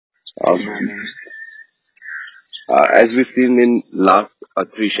Um, as we've seen in last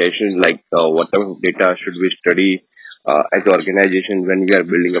three sessions, like what type of data should we study as an organization when we are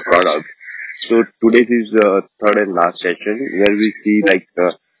building a product. So today's is third and last session where we see like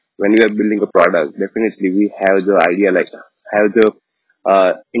when we are building a product, definitely we have the idea like have the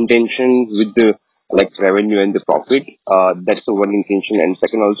intention with the like revenue and the profit. That's the one intention, and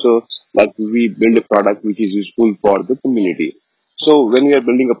second also like we build a product which is useful for the community. So when we are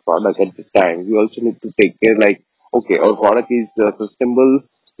building a product at the time, we also need to take care like, okay, our product is sustainable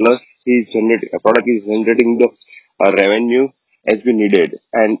plus a product is generating the revenue as we needed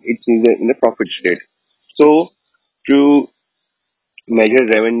and it's in the profit state. So to measure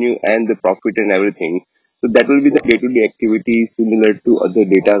revenue and the profit and everything, so that will be the day-to-day activity similar to other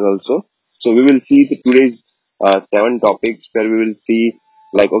data also. So we will see the today's seven topics where we will see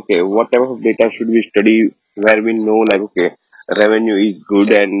like, okay, what type of data should we study where we know like, okay, revenue is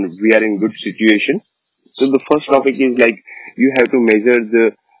good and we are in good situation. So the first topic is like you have to measure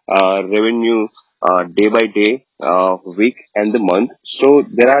the revenue day by day, week, and the month. So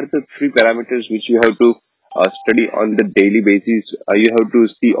there are the three parameters which you have to study on the daily basis. You have to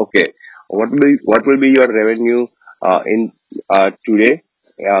see, okay, what will be your revenue in today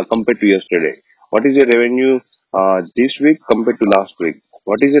compared to yesterday? What is your revenue this week compared to last week?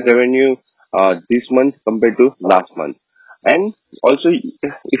 What is your revenue this month compared to last month? And also,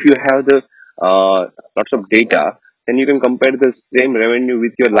 if you have the lots of data, then you can compare the same revenue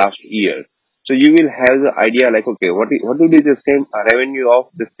with your last year. So you will have the idea like, okay, what will be the same revenue of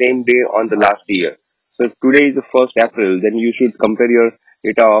the same day on the last year? So today is the 1st April, then you should compare your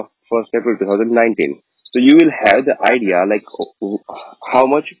data of 1st April 2019. So you will have the idea like how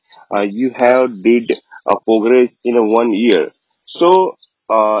much you have did progress in a 1 year. So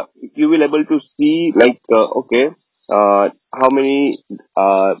you will able to see like okay, how many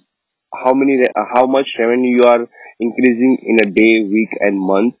how much revenue you are increasing in a day, week, and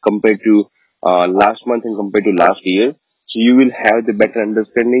month compared to last month and compared to last year. So you will have the better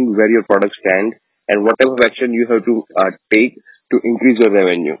understanding where your product stand and what type of action you have to take to increase your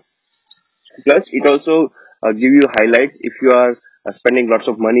revenue. Plus, it also give you highlights if you are spending lots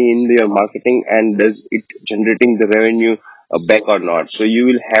of money in your marketing and does it generating the revenue back or not. So you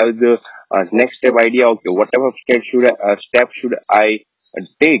will have the next step idea. Okay, what type of step should I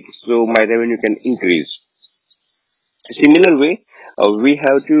take so my revenue can increase. Similar way, we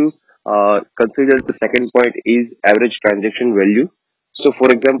have to consider the second point is average transaction value. So,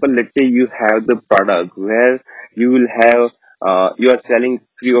 for example, let's say you have the product where you will have you are selling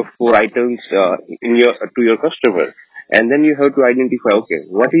three or four items in your to your customer, and then you have to identify, okay,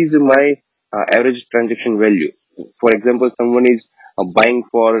 what is my average transaction value? For example, someone is buying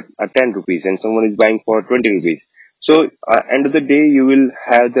for 10 rupees and someone is buying for 20 rupees. So, end of the day, you will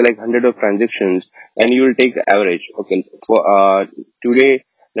have the like 100 of transactions and you will take the average. Okay, for today,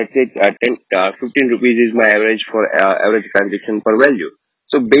 let's say 15 rupees is my average for average transaction per value.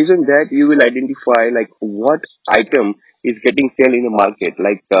 So based on that, you will identify like what item is getting sale in the market.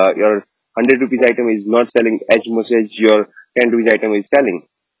 Like your 100 rupees item is not selling as much as your 10 rupees item is selling.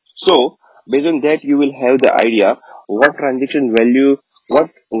 So based on that, you will have the idea what transaction value,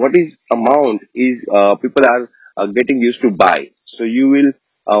 what is amount is people are getting used to buy. So you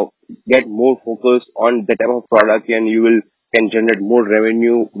will get more focus on the type of product, and you will can generate more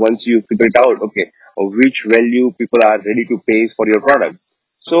revenue once you figure it out. Okay, which value people are ready to pay for your product.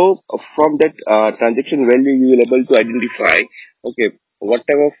 So from that transaction value, you will able to identify, okay, what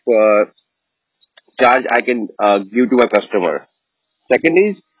type of charge I can give to my customer. Second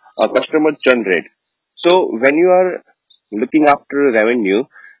is customer churn rate. So when you are looking after revenue,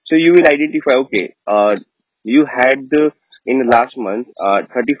 so you will identify, okay, you had the in the last month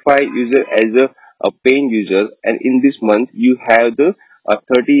 35 user as a paying user, and in this month you have the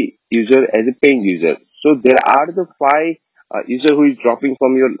 30 user as a paying user. So there are the five user who is dropping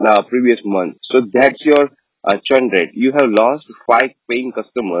from your previous month. So that's your churn rate. You have lost five paying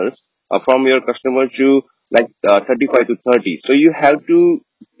customers from your customer to like 35 to 30. So you have to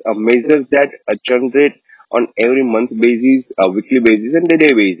measure that churn rate on every month basis, weekly basis, and the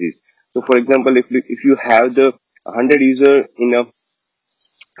day basis. So, for example, if you have the 100 user in a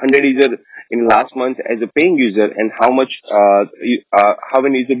 100 user in last month as a paying user, and how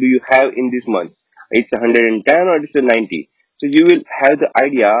many user do you have in this month? It's 110 or it's a 90. So you will have the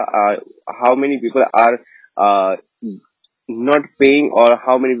idea how many people are uh, not paying or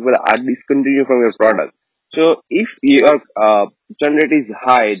how many people are discontinuing from your product. So if your churn rate is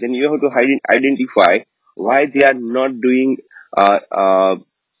high, then you have to identify why they are not doing uh, uh,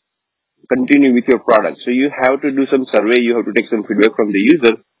 continue with your product. So you have to do some survey. You have to take some feedback from the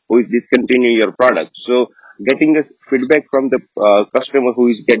user. who is discontinuing your product. So getting a feedback from the customer who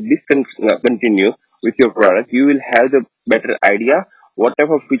is get discontinue with your product, you will have the better idea what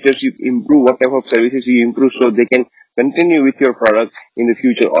type of features you improve, what type of services you improve, so they can continue with your product in the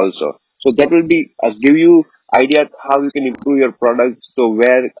future also. So that will be give you idea how you can improve your product. So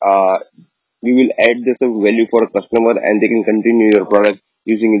where you will add the some value for a customer and they can continue your product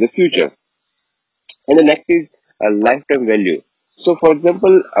using in the future. And the next is lifetime value. So, for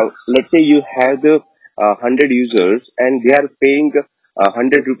example, let's say you have the 100 users and they are paying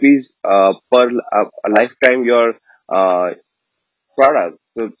 100 rupees per lifetime your product.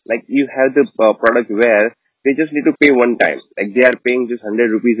 So, like you have the product where they just need to pay one time. Like they are paying just 100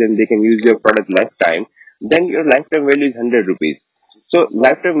 rupees and they can use your product lifetime. Then your lifetime value is 100 rupees. So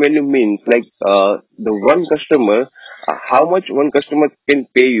lifetime value means like the one customer, how much one customer can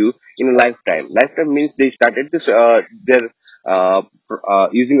pay you in a lifetime. Lifetime means they started this their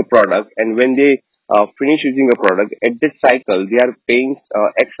using a product, and when they finish using a product, at this cycle they are paying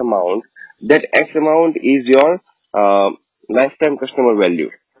X amount. That X amount is your lifetime customer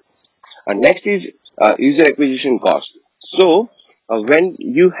value. Next is user acquisition cost. So, when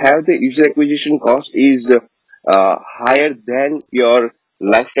you have the user acquisition cost is higher than your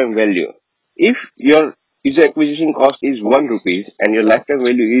lifetime value. If your user acquisition cost is 1 rupees and your lifetime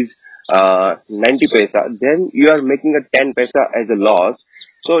value is 90 paisa, then you are making a 10 paisa as a loss.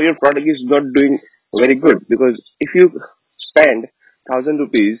 So your product is not doing very good, because if you spend 1,000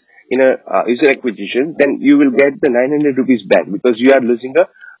 rupees in a user acquisition, then you will get the 900 rupees back, because you are losing a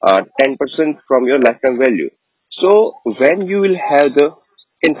 10% from your lifetime value. So when you will have the,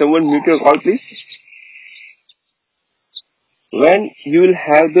 can someone mute your call please? When you will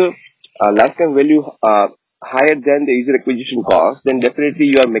have the lifetime value higher than the user acquisition cost, then definitely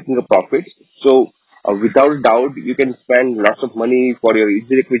you are making a profit. So without a doubt, you can spend lots of money for your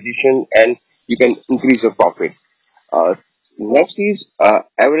user acquisition and you can increase your profit. Uh, Next is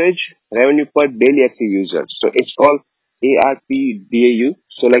average revenue per daily active user. So it's called ARPDAU.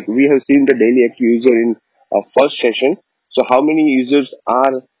 So like we have seen the daily active user in first session. So how many users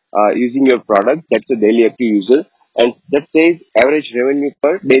are using your product? That's the daily active user. And that says average revenue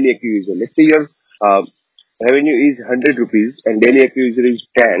per daily active user. Let's say your revenue is 100 rupees and daily active user is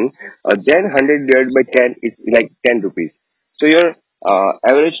 10. Then 100 divided by 10 is like 10 rupees. So your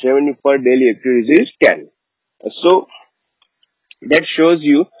average revenue per daily active user is 10. So that shows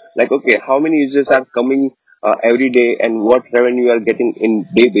you like, okay, how many users are coming every day and what revenue you are getting in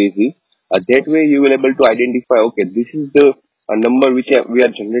day basis. That way you will able to identify, okay, this is the number which we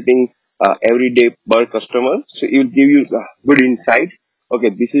are generating every day per customer. So it will give you good insight. Okay,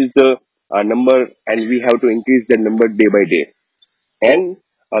 this is the number and we have to increase the number day by day. And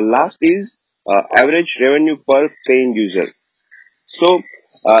last is average revenue per paying user. So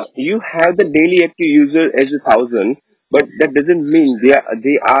you have the daily active user as 1,000, but that doesn't mean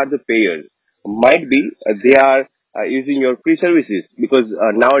they are the payers. Might be they are using your free services, because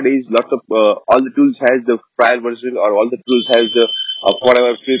nowadays lots of all the tools has the trial version, or all the tools has the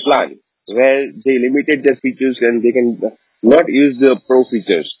forever free plan, where they limited their features and they can not use the pro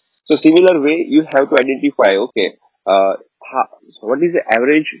features. So similar way, you have to identify, okay, how, what is the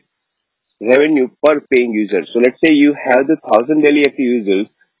average revenue per paying user. So let's say you have the 1,000 daily active users.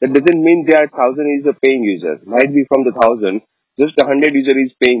 That doesn't mean there are 1,000 is a paying user. Might be from the 1,000, just 100 user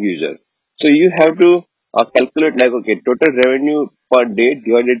is paying user. So you have to calculate like, okay, total revenue per day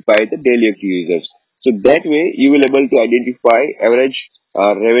divided by the daily active users. So that way you will able to identify average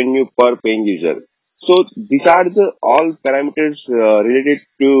revenue per paying user. So these are the all parameters related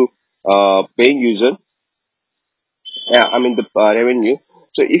to paying user. Yeah, I mean the revenue.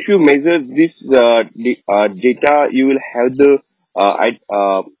 So if you measure this data, you will have the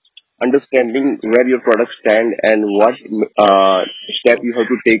understanding where your products stand and what step you have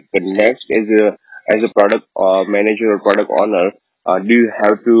to take next as a product manager or product owner. Do you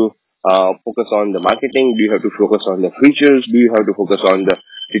have to focus on the marketing? Do you have to focus on the features? Do you have to focus on the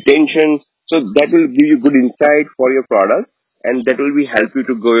retention? So that will give you good insight for your product, and that will be help you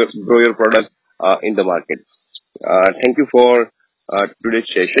to grow your product in the market. Thank you for today's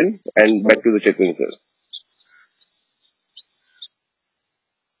session, and back to the check-in, sir.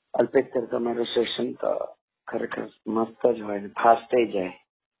 Alpesh sir, તમારું session તો ખરેખર મસ્ત જ હોય ને fast થઈ જાય.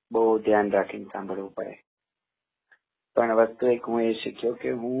 બહુ ધ્યાન રાખીને સાંભળવું પડે. પણ વસ્તુ એક હું એ શીખ્યો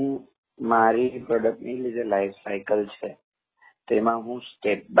કે હું મારી પ્રોડક્ટની જે લાઈફ સાયકલ છે તેમાં હું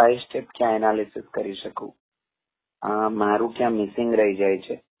સ્ટેપ બાય સ્ટેપ ક્યાં એનાલિસિસ કરી શકું, મારું ક્યાં મિસિંગ રહી જાય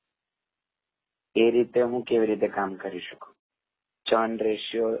છે, એ રીતે હું કેવી રીતે કામ કરી શકું. ચર્ન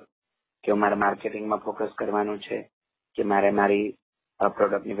રેશિયો કે મારે માર્કેટિંગમાં ફોકસ કરવાનું છે કે મારે મારી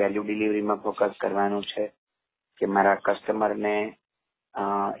પ્રોડક્ટની વેલ્યુ ડિલિવરીમાં ફોકસ કરવાનું છે કે મારા કસ્ટમરને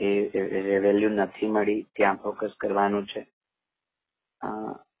એ વેલ્યુ નથી મળી ત્યાં ફોકસ કરવાનું છે.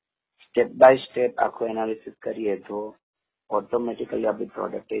 સ્ટેપ બાય સ્ટેપ આખું એનાલિસિસ કરીએ તો ઓટોમેટિકલી આપણી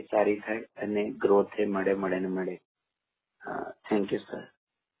પ્રોડક્ટ એ સારી થાય અને ગ્રોથ એ મળે. Thank you sir.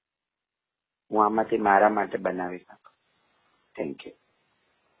 હું આમાંથી મારા માટે બનાવી શકું. Thank you.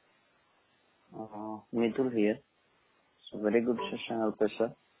 Mitul here. So very good session, Alpesh.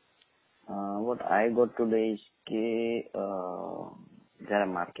 What I got today is કે જ્યારે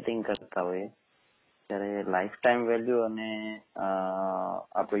માર્કેટિંગ કરતા હોઈએ ત્યારે લાઈફ ટાઈમ વેલ્યુ અને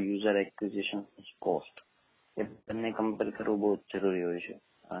આપણો યુઝર એક્વિઝિશન કોસ્ટ એ બંને કમ્પેર કરવું બહુ જરૂરી હોય છે.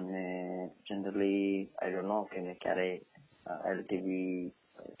 અને જનરલી આઈ ડોન્ટ નો કે મેં ક્યારેય એલટીવી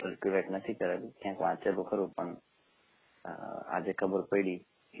કેલ્ક્યુલેટ નથી કરેલું, ક્યાંક વાંચેલું ખરું, પણ આજે ખબર પડી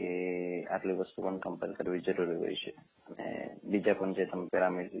કે આટલી વસ્તુ પણ કમ્પેર કરવી જરૂરી હોય છે. અને બીજા પણ જે તમે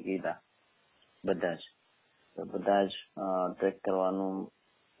પેરામીટર કીધા બધા જ ટ્રેક કરવાનું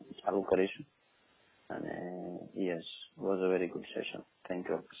ચાલુ કરીશું. અને yes, was a very good session. Thank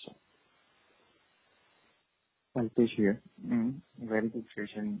you officer. Alpesh here. Very good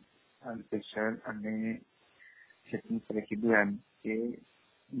session, Alpesh sir. અને સેશન સરે કીધું એમ કે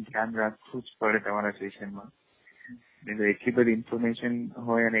ધ્યાન રાખવું જ પડે તમારા સેશનમાં. એટલી બધી ઇન્ફોર્મેશન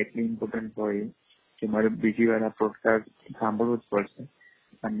હોય અને એટલી ઇમ્પોર્ટન્ટ હોય કે મારે બીજી વાર આ પોડકાસ્ટ સાંભળવું જ પડશે.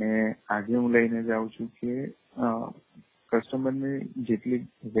 અને આજે હું લઈને જાઉં છું કે કસ્ટમરને જેટલી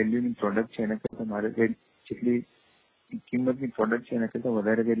વેલ્યુની પ્રોડક્ટ છે એના કરતાં મારે જેટલી કિંમતની પ્રોડક્ટ છે એના કરતાં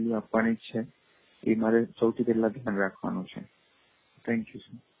વધારે વેલ્યુ આપવાની જ છે, એ મારે સૌથી પહેલા ધ્યાન રાખવાનું છે. Thank you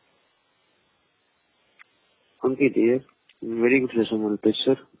sir. Ankit here. Very good session Alpesh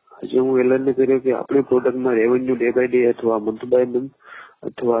sir. આજે હું એલર્ન કર્યો કે આપણે પ્રોડક્ટમાં રેવન્યુ ડે બાય ડે અથવા મંથ બાય મંથ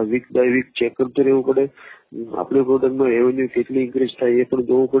અથવા વીક બાય વીક ચેક કરતું રહેવું પડે. આપણે પ્રોડક્ટમાં રેવન્યુ કેટલી ઇન્ક્રીઝ થાય એ પણ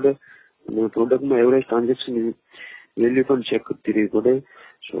જોવું પડે અને પ્રોડક્ટમાં એવરેજ ટ્રાન્ઝેક્શન વેલ્યુ પણ ચેક કરતી રહેવી પડે.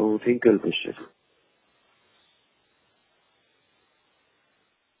 So thank you Alpesh sir.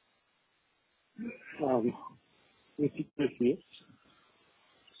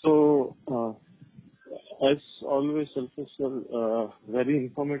 So, as always, sir, very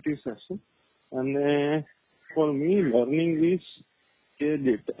informative session. And for me, learning is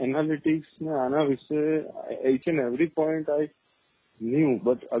data analytics. Each and every point I knew,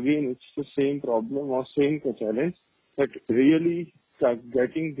 but again, it's the same problem or same challenge. But really,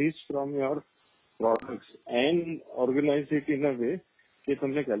 getting this from your products and organize it in a way કે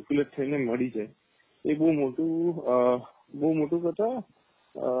તમને calculate થઈને મળી જાય, એ બહુ મોટું કરતા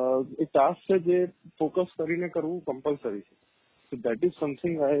એ task છે જે ફોકસ કરીને કરવું કમ્પલસરી છે. So that is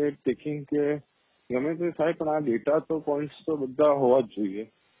something I taking કે ગમે તે થાય પણ આ ડેટા તો પોઈન્ટ્સ તો બધા હોવા જ જોઈએ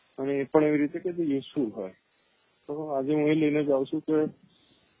અને એ પણ એવી રીતે કે જે યુઝફુલ હોય. તો આજે હું એ લઈને જાઉં છું કે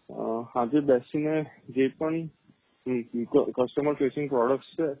આજે બેસીને જે પણ કસ્ટમર ફેસિંગ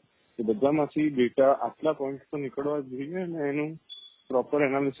પ્રોડક્ટ્સ છે એ બધામાંથી ડેટા આટલા પોઈન્ટ તો નીકળવા જ જોઈએ અને એનું પ્રોપર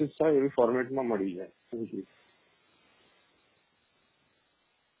એનાલિસિસ થાય એવી ફોર્મેટમાં મળી જાય. Thank you.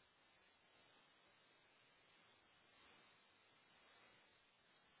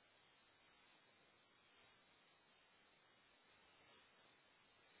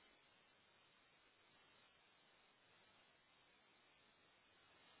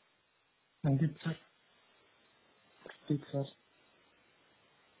 Sandeep sir. Speak sir.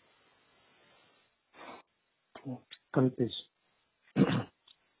 Kalpesh.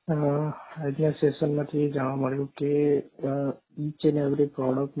 આજના સેશનમાંથી જાણવા મળ્યું કે ઈચ એન્ડ એવરી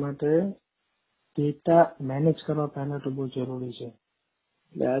પ્રોડક્ટ માટે ડેટા મેનેજ કરવા પહેલાં તો બહુ જરૂરી છે.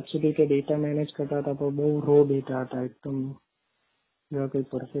 એટલે આજ સુધી કે ડેટા મેનેજ કરતા હતા પણ બહુ રો ડેટા હતા, એકદમ એવા કંઈ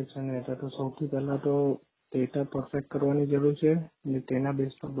પરફેક્શન નહીં હતા. તો સૌથી પહેલાં તો ડેટા પરફેક્ટ કરવાની જરૂર છે અને તેના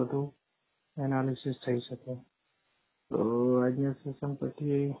બેઝ પર બધું એનાલિસિસ થઈ શકે. તો આજના સેશન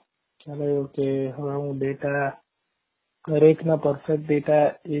પછી ખ્યાલ આવ્યો કે હવે હું ડેટા દરેકના પરફેક્ટ ડેટા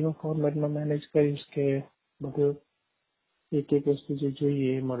એવા ફોર્મેટમાં મેનેજ કરીશ કે બધું એક વસ્તુ જે જોઈએ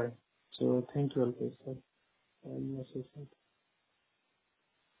એ મળે. સો થેન્ક યુ અલ્પેશ સર. આજના સેશન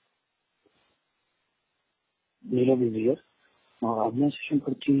આજના સેશન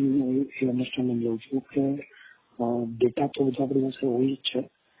પરથી એ અન્ડરસ્ટેન્ડિંગ લઉં છું કે ડેટા તો બધા આપણી પાસે હોય જ છે,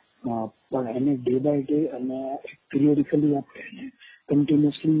 પણ એને ડે બાય ડે અને પિરિયોડિકલી આપણે એને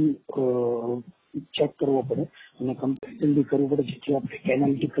કન્ટિન્યુઅસલી ચેક કરવો પડે અને કમ્પેરિઝન કરવું પડે, જેથી આપણે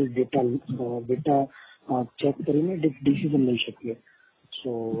એનાલિટિકલ ડેટા ચેક કરીને ડિસિઝન લઈ શકીએ.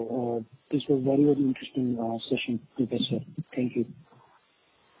 So this was very very interesting session. Sir, thank you.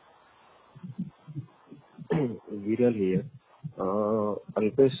 Viral here.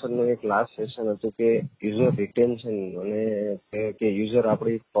 Alpesh સરનું એક લાસ્ટ સેશન હતું કે યુઝર રિટેન્શન અને કે યુઝર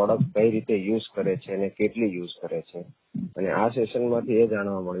આપણી પ્રોડક્ટ કઈ રીતે યુઝ કરે છે અને કેટલી યુઝ કરે છે. અને આ સેશનમાંથી એ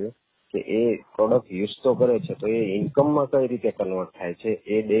જાણવા મળ્યું કે એ પ્રોડક્ટ યુઝ તો કરે છે તો એ ઇન્કમમાં કઈ રીતે કન્વર્ટ થાય છે.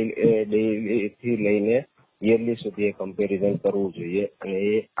 એ ડેઈલીથી લઈને યરલી સુધી એ કમ્પેરિઝન કરવું જોઈએ અને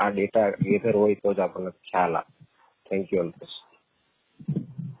એ આ ડેટા ગેધર હોય તો જ આપણને ખ્યાલ આવે. Thank you Alpesh.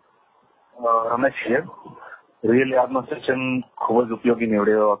 રમેશ છે. રિયલી આજનો સેશન ખૂબ જ ઉપયોગી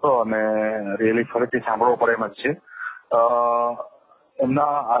નીવડ્યો હતો અને રિયલી ફરીથી સાંભળવો પડે એમ જ છે. એમના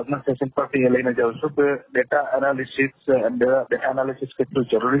આજના સેશન પરથી એ લઈને જાઉં છું કે ડેટા એનાલિસિસ કેટલું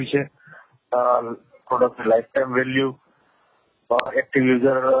જરૂરી છે, product life time value, active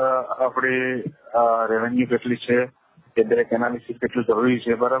user આપણી રેવન્યુ કેટલી છે, એ દરેક એનાલિસિસ કેટલું જરૂરી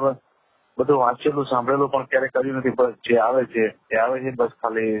છે. બરાબર, બધું વાંચેલું સાંભળેલું પણ ક્યારેય કર્યું નથી. બસ જે આવે છે એ આવે છે, બસ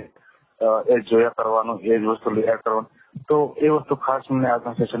ખાલી એ જોયા કરવાનું, એ જ વસ્તુ લયા કરવાનું. તો એ વસ્તુ ખાસ મને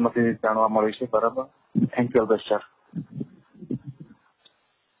આજના સેશનમાંથી જાણવા મળી છે. બરાબર, thank you Alpesh sir.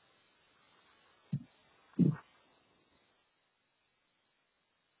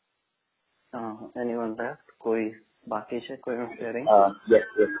 Anyone left? કોઈ બાકી છે કોઈનું શેરિંગ? Yes,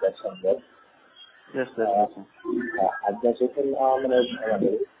 આજના સેશનમાં મને જાણવા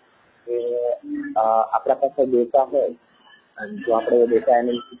મળ્યું કે આપણા પાસે ડેટા હોય અને જો આપણે ડેટા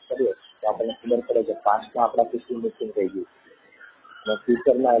એનાલિસિસ કરીએ તો આપણને ખબર પડે કે પાસ્ટમાં આપણાથી શું મિસિંગ થઈ ગયું અને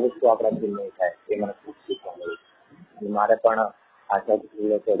ફ્યુચરમાં એ વસ્તુ આપણાથી નહીં થાય. એ મને ખૂબ શીખવા મળ્યું અને મારે પણ આ સબ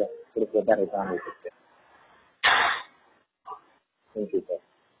રિલેટેડ થોડુંક વધારે જાણવું છે. Thank you sir.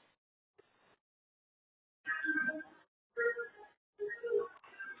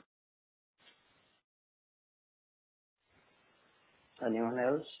 Anyone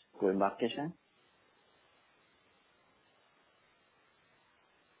else? કોઈ બાકી છે?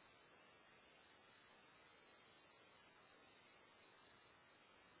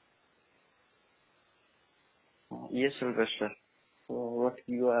 Yes, Sylvester. So what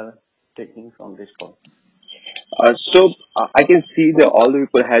you are taking from this call? I can see that all the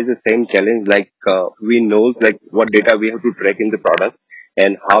people has the same challenge. Like we know like what data we have to track in the product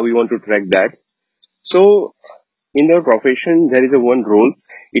and how we want to track that. So in our profession, there is a one role.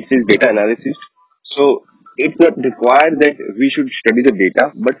 It is data analysis. So it's not required that we should study the data,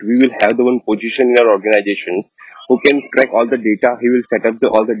 but we will have the one position in our organization who can track all the data. He will set up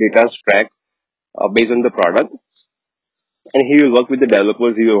all the data track based on the product, and he will work with the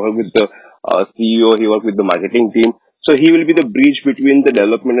developers, he will work with the CEO, he will work with the marketing team. So he will be the bridge between the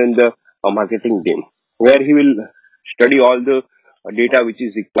development and the marketing team, where he will study all the data which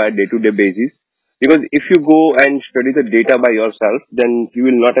is required day-to-day basis. Because if you go and study the data by yourself, then you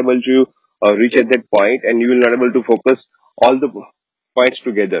will not able to reach at that point, and you will not able to focus all the points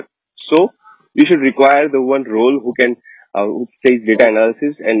together. So you should require the one role who can who says data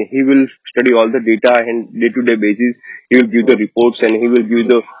analysis, and he will study all the data and day-to-day basis. He will give the reports and he will give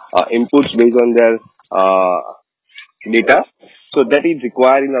the inputs based on their data. So that is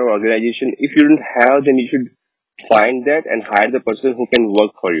required in our organization. If you don't have, then you should find that and hire the person who can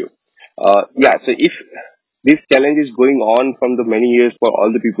work for you. So if this challenge is going on from the many years for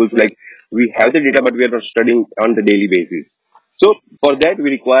all the people, like we have the data, but we are not studying on the daily basis. So for that,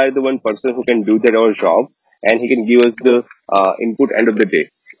 we require the one person who can do that our job, and he can give us the input end of the day.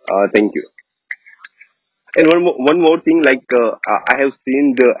 Thank you. And one more thing, like I have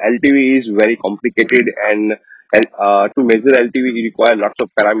seen the LTV is very complicated, and to measure LTV, we require lots of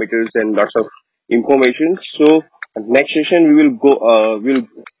parameters and lots of information. So next session we will we'll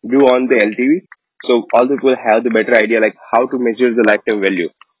do on the LTV. So all the people have the better idea like how to measure the lifetime value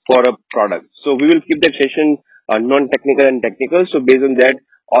for a product. So we will keep that session non-technical and technical. So based on that,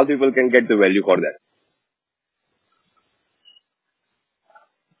 all people can get the value for that.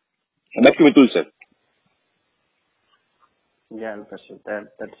 Back to Mitul, sir. Yeah,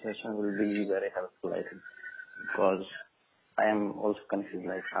 that session will be very helpful, I think, because I am also confused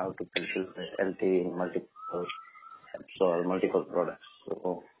like how to calculate the LTV in multiple apps or multiple products.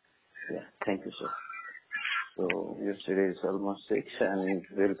 So yeah, thank you, sir. So yesterday is almost 6 and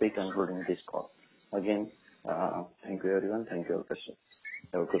we'll be concluding this call. Again, thank you everyone. Thank you, Professor.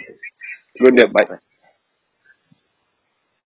 Have a good day. Good day. Bye.